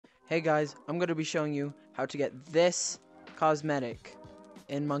Hey guys, I'm going to be showing you how to get this cosmetic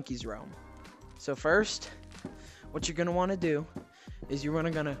in Monkey's Realm. So first, what you're going to want to do is you're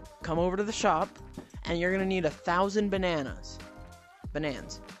going to come over to the shop and you're going to need 1,000 bananas.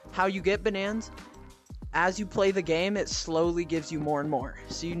 How you get bananas? As you play the game, it slowly gives you more and more.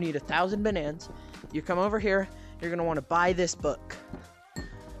 So you need 1,000 bananas. You come over here, you're going to want to buy this book.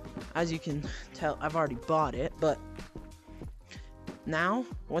 As you can tell, I've already bought it, but now,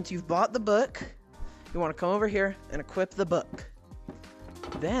 once you've bought the book, you want to come over here and equip the book.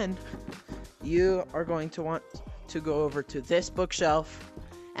 Then, you are going to want to go over to this bookshelf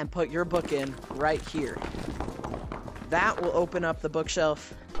and put your book in right here. That will open up the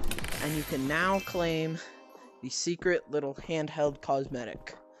bookshelf, and you can now claim the secret little handheld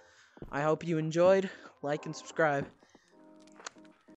cosmetic. I hope you enjoyed. Like and subscribe.